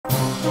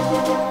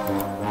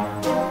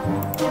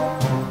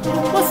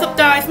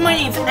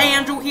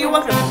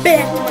welcome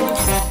back to my new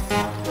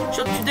channel.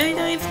 So today,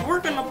 guys,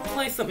 we're gonna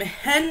play some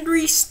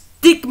Henry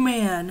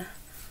Stickman.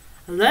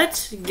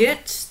 Let's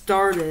get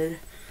started.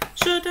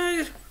 So,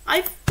 guys,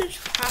 I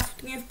finished half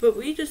the games, but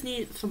we just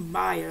need some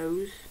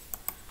bios.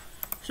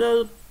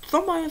 So,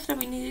 some bios that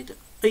we need,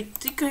 I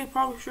think I'm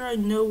probably sure I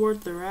know where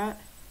they're at.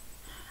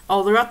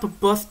 Oh, they're at the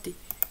bus station.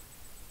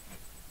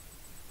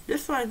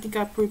 This one I think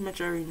I pretty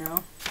much already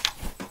know.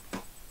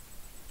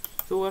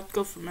 So let's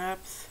go for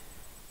maps.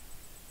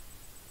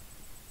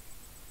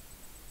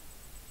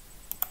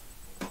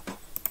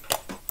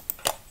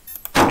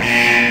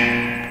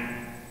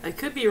 I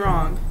could be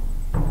wrong,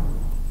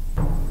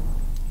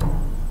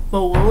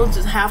 but we'll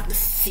just have to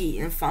see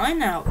and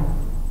find out.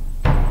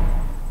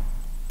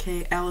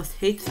 Okay, Alice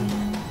hates me.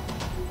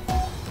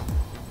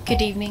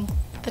 Good evening.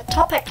 The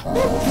topic.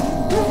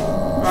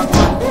 Wrong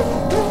one.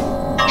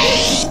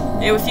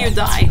 It was you,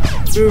 die.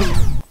 Boom.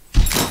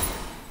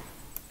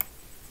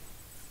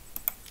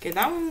 Okay,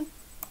 that one.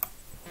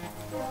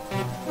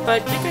 But I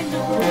think I know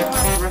what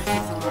the rest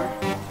are.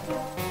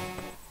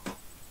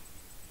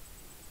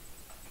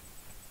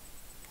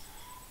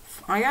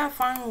 I gotta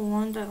find the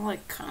one that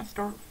like kind of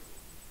start.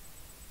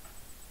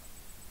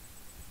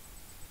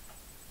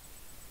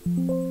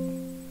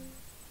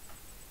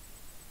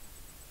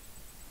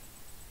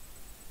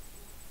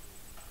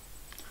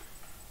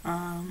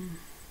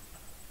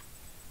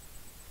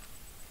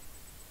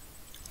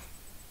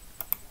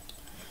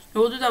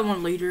 We'll do that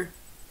one later.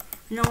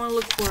 You know what I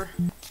look for?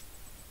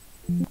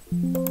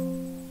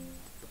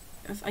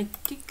 I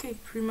think I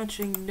pretty much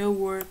know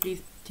where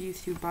these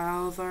two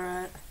bios are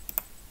at.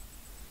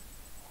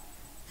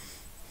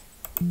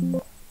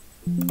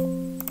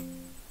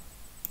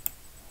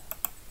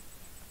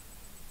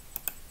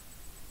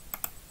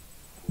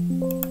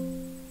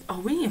 Oh,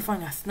 we need to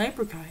find that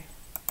sniper guy.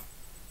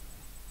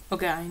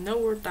 Okay, I know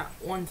where that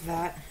one's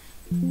at.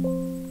 I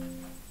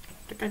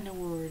think I know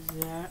where it's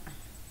at.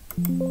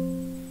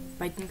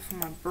 But I think from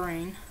my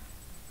brain.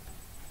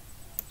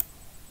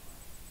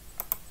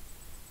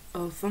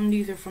 Oh, some of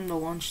these are from the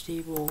lunch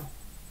table.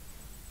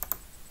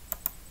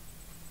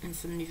 And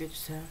some of these are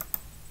just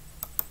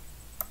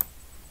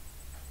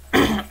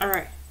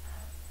alright.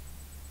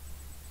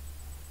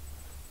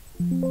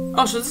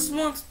 Oh, so this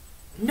one's...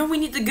 No, we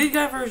need the good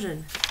guy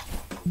version.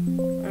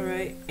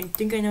 Alright, I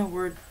think I know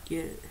where to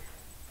get it.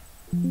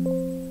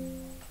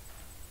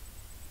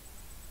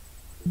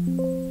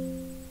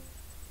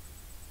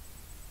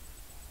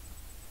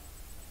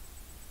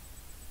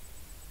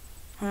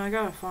 I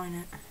gotta find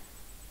it.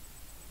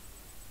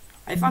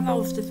 I thought that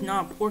was just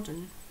not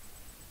important.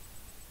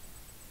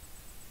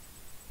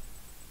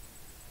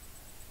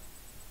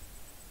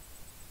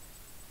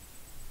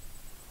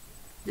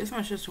 This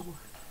one's just a...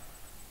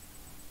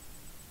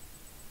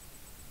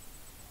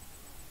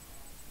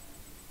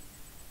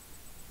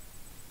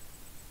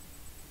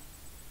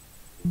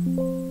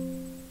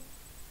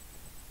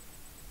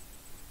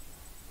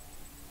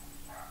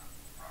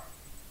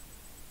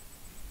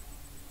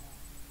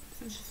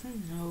 This is just a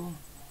no.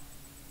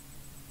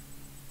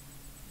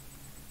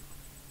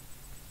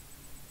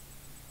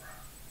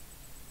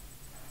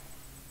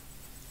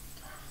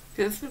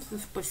 This is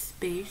just for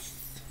space.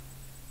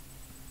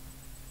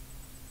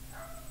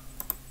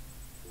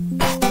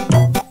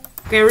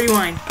 Okay,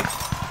 rewind.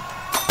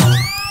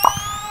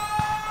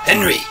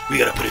 Henry, we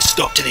gotta put a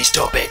stop to these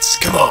top hats.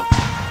 Come on.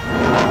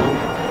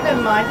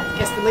 Never mind.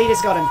 Guess the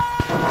leader's got him.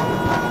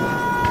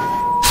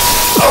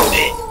 Hold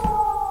it.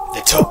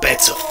 The top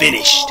hats are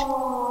finished.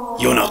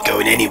 You're not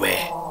going anywhere.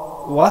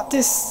 What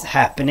is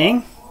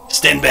happening?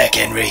 Stand back,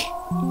 Henry.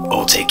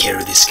 I'll take care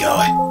of this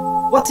guy.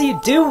 What are you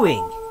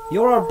doing?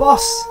 You're our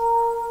boss.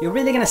 You're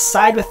really gonna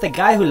side with the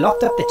guy who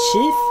locked up the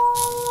chief?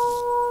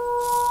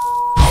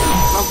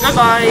 Well,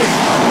 goodbye.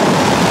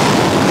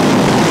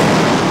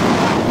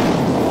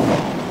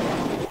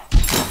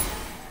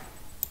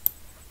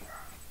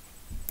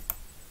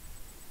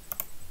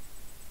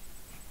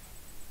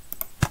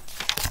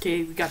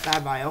 Okay, we got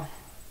that bio.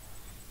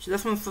 So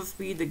this one's supposed to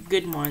be the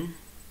good one.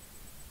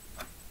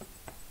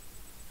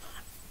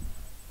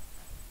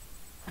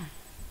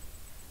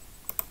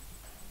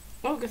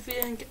 Oh, guess we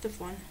didn't get this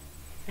one.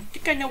 I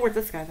think I know where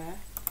this guy's at.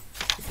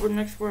 It's where the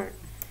next word.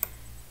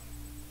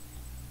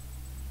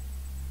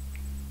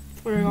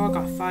 It's where they all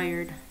got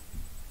fired.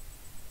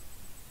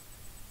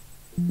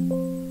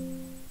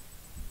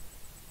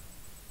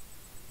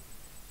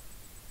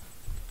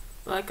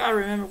 But I gotta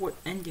remember what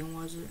ending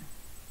was it.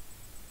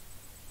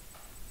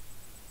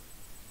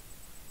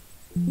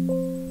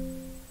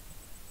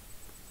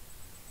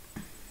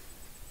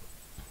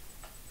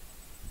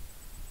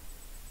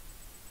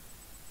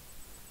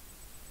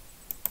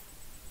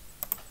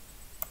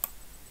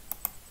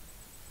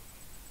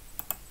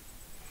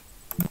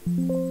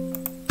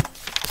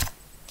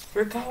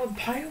 Forgot what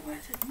bio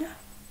was it? No.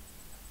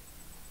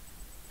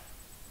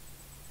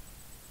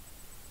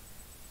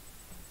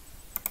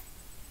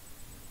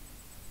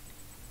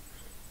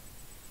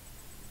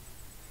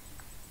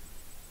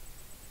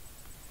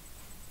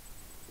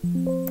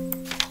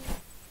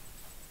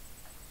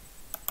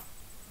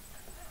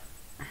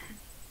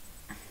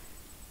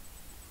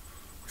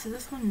 So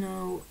this one,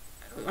 no.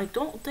 I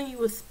don't think it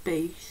was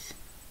space.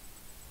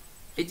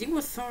 I think it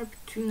was somewhere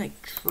between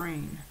like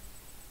train.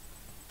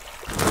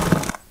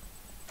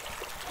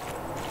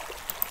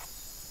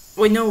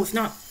 Wait, no, it's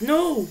not.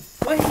 No!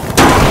 Wait!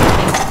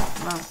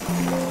 Wow.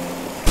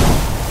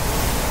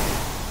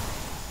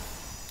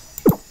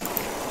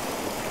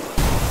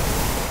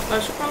 I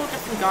should probably get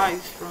some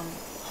guys from.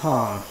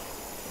 Huh.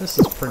 This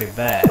is pretty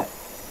bad.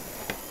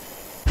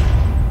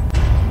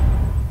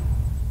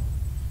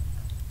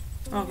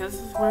 Okay, this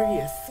is where he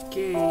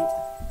escaped.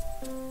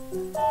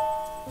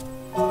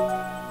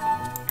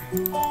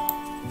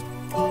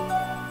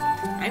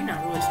 I'm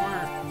not really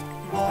smart. I'm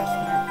not that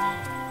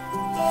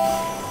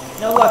smart.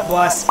 No luck,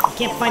 boss. I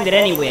can't find it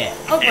anywhere.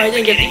 Oh, I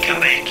didn't get Beginning this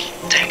one.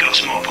 comeback.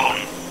 Tango's more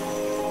important.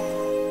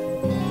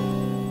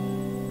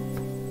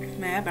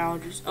 Map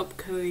allergies.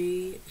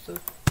 Okay, so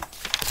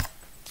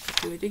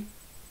do I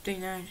think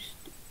nice.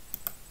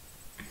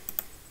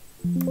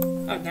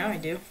 Oh, now I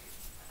do.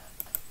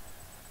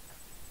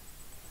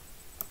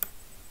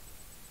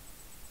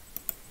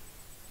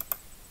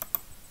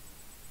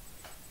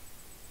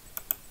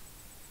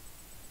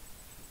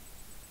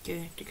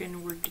 Okay, I think I know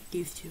where to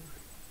give to.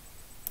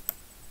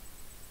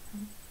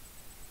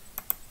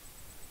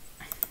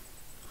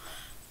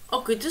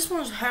 Okay, this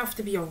one have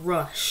to be a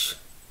rush.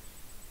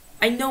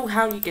 I know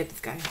how you get this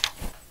guy.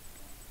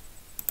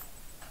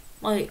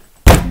 Like,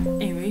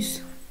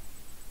 anyways.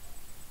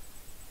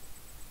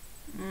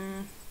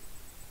 I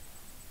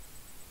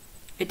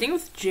think it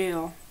was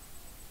jail.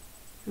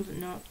 Was it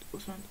not? It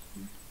was not this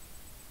one.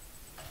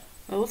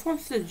 Oh, this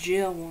one's the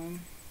jail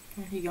one.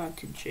 When he got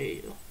to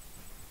jail.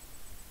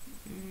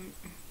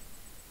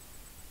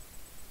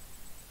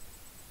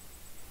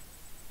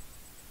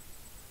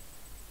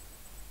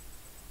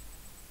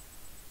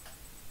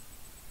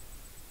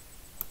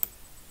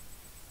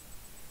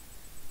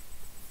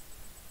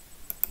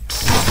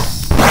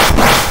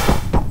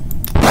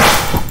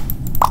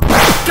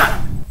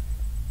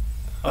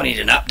 I need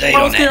an update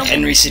on that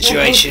Henry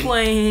situation.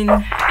 Playing. He's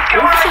coming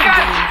on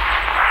again!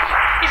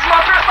 He's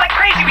after us like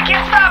crazy, we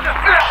can't stop him!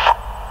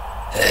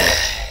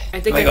 I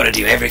think We gotta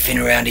do everything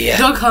around here.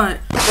 Duck Hunt.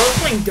 We're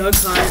playing Duck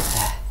Hunt.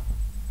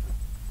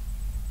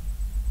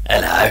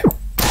 Hello.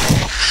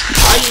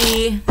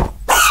 Bye.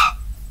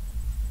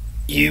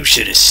 You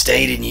should have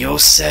stayed in your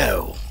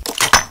cell.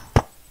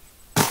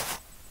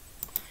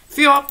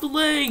 Feel off the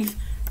legs.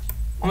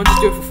 I'm gonna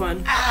just do it for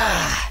fun.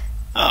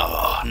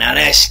 Oh, now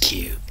that's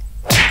cute.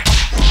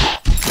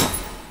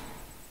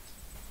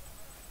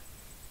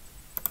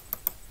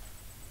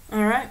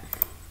 Alright.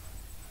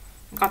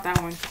 Got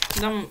that one.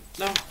 Don't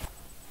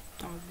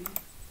be.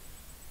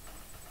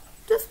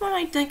 This one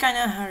I think I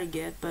know how to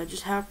get, but I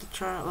just have to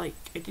try, like,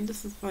 I think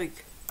this is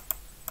like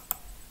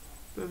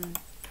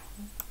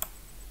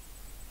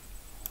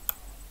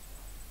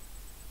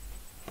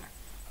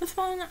this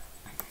one.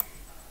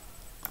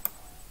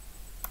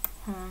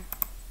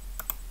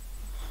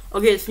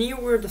 Okay, it's near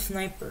where the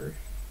sniper.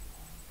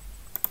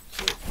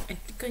 So I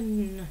think I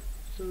know.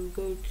 So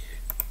go to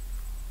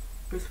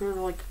where's where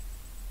like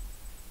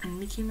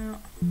enemy came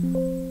out.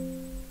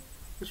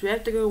 Which we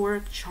have to go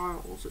where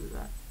Charles is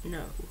at.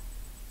 No.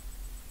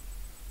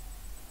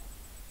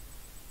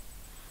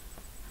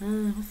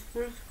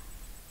 Where's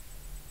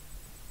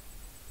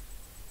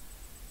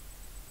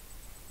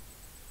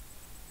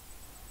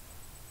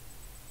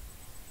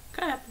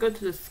I have to go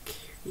to the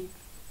security.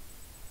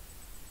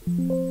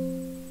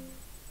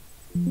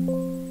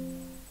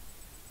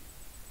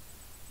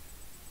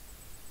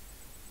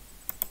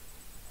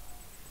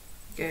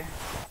 Okay.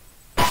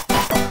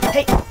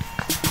 Hey!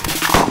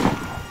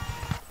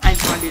 I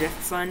just want to do that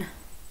for fun.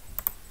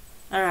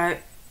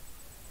 Alright.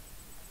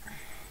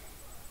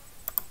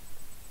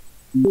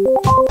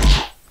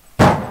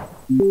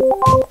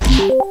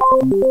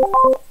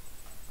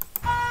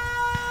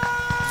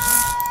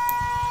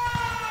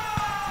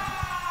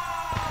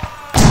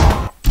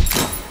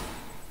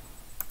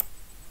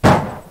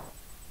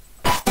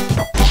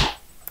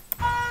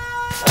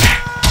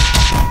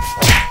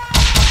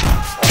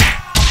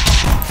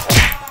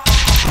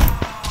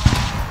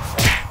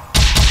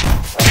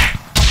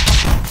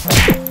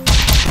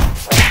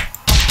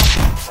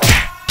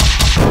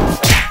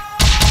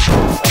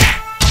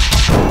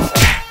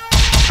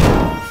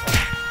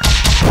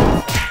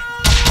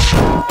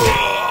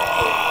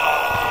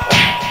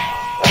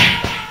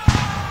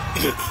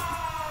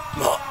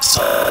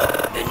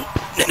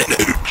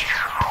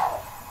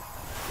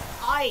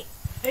 Aye!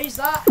 Who's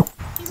that?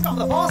 He's not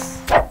the boss!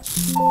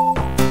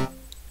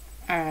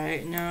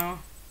 Alright, now.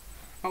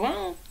 I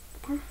want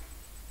to.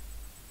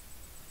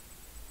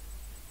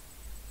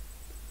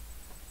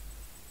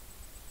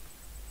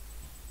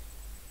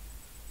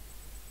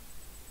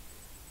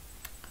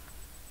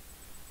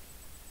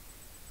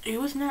 It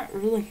was not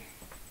really.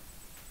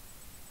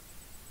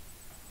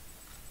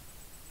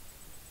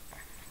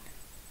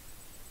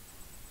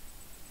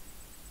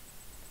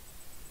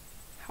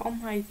 How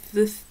am I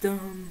this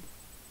dumb?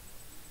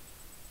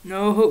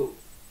 No.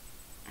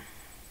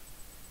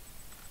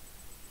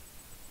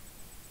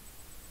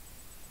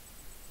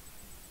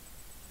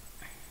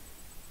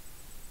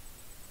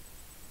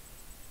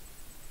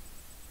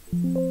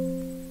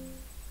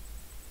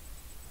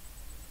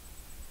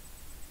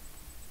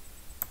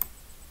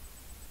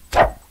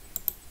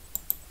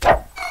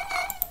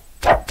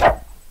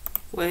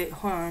 Wait,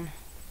 hold on.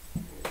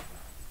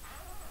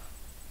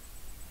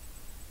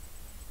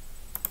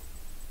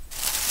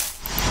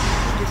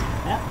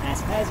 Well, I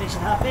suppose we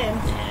should hop in.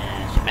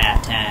 Yeah, it's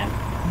about time.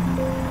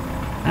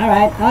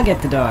 Alright, I'll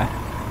get the door.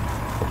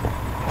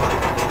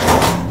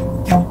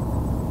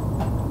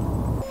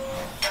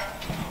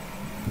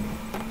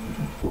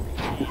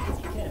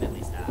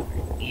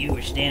 You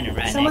were standing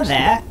right Someone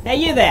next there?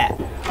 Hey, you there!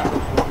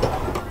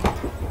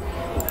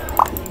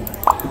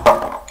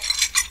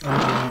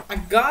 I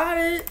got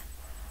it.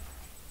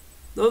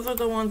 Those are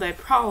the ones I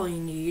probably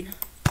need.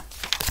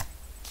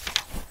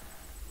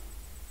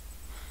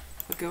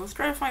 Okay, let's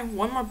try to find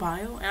one more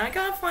bio, and I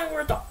gotta find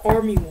where the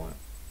army one.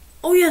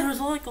 Oh yeah,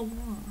 there's like a lot.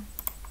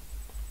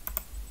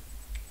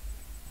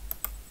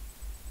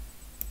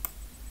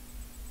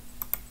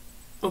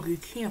 Okay, you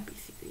can't be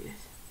serious.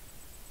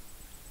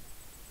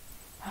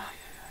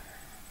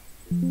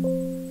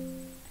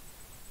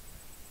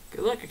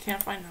 Good luck, I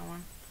can't find that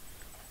one.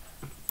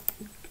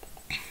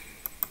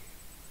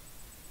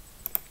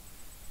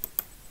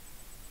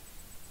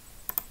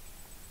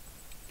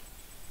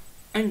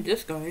 And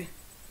this guy.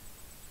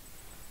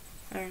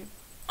 And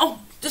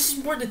oh, this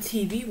is where the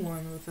TV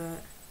one was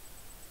at.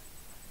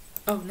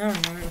 Oh, never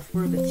mind, it's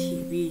where the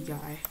TV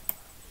guy.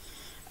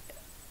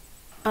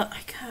 I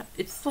got,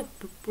 it's like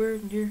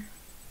weird here.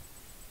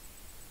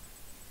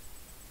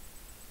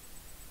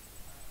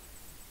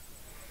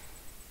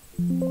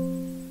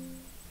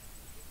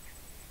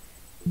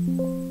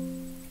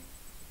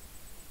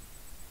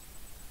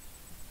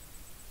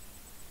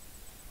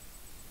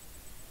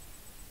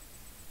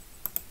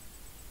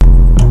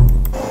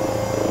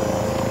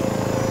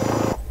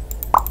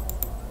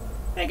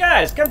 Hey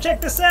guys, come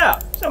check this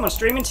out! Someone's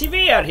streaming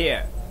TV out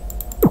here!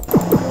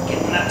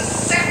 Getting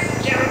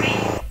upset, Jeremy.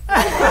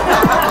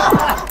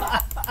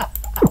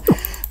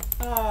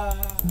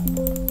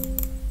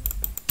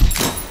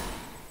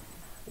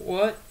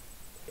 What?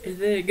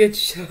 Is it a good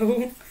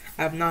show?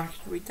 I'm not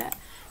gonna read that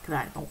because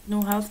I don't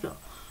know how to spell.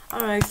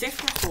 Alright, thanks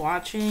for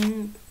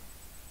watching.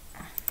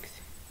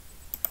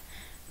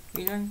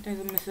 You know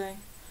anything I'm gonna say?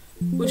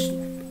 Wish.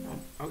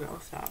 Oh, okay,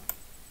 I'll stop.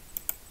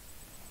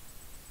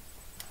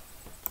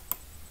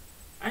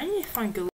 I need to find good.